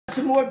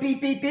Some more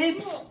beep beep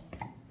beeps.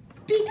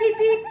 Beep beep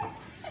beep.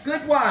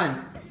 Good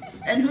one.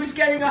 And who's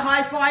getting a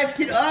high five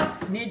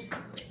to need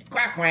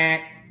quack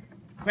quack.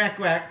 Quack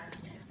quack.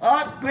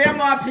 Oh,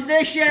 Grandma,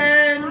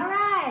 position. All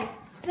right.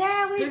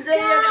 There we Position.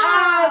 go.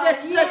 Oh,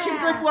 that's such a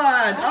good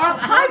one. Oh,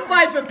 high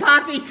five for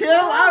Poppy too.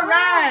 All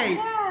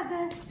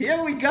right.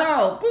 Here we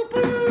go. Boop,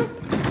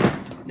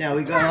 boop. Now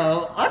we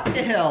go up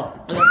the hill.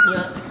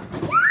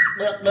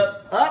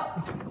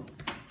 Up.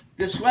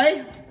 This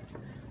way.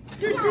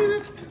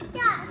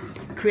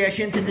 Crash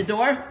into the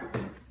door.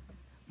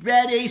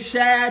 Ready,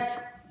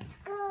 set,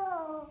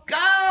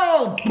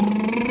 go!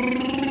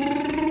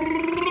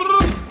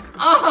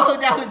 Oh,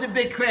 that was a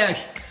big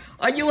crash.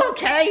 Are you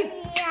okay?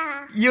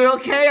 Yeah. You're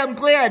okay? I'm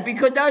glad,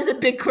 because that was a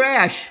big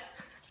crash.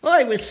 Oh,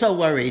 I was so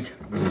worried.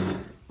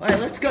 All right,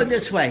 let's go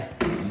this way.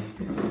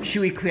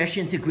 Should we crash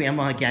into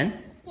Grandma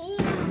again?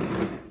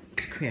 Yeah.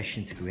 Crash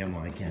into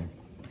Grandma again.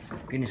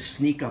 We're gonna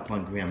sneak up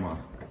on Grandma.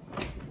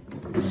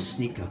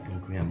 Sneak up on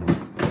Grandma.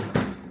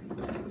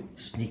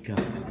 Sneak up.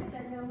 I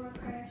said no more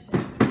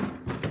crashing.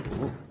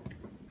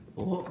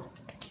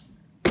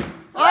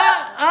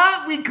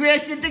 Oh, we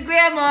crashed into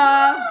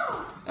Grandma.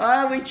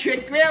 Oh, we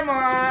tricked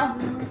Grandma.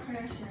 No more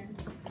crashing.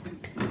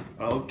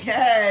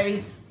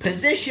 Okay,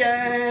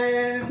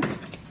 positions.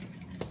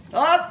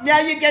 Oh, now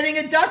you're getting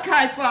a duck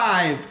high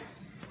five.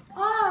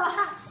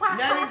 Oh,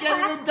 Now you're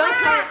getting a duck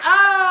high.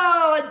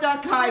 Oh, a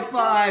duck high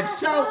five.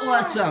 So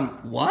awesome.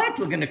 What?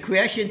 We're gonna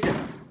crash into.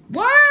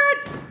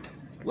 What?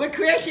 We're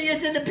crashing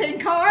into the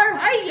pink car?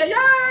 Ay, ay,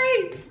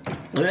 ay.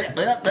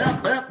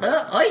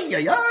 Ay,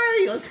 ay,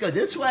 ay. Let's go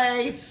this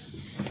way.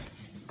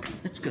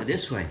 Let's go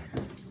this way.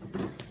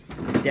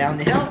 Down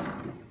the hill.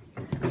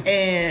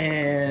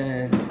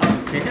 And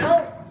up the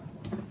hill.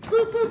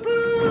 Boop, boop,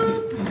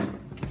 boop.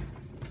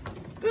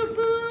 Boop,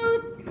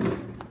 boop.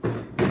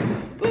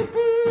 Boop,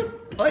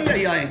 boop. Ay,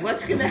 ay, ay.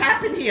 What's going to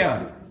happen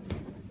here?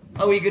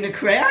 Are we going to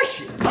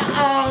crash?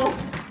 Uh-oh.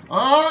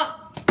 Oh.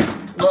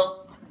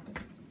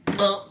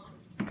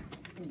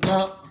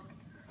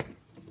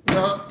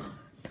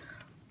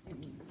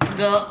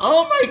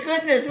 Oh my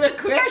goodness, we're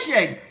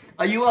crashing.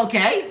 Are you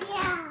okay?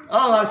 Yeah.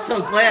 Oh, I'm so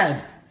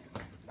glad.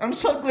 I'm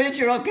so glad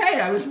you're okay.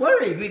 I was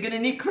worried. We're going to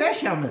need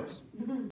crash helmets.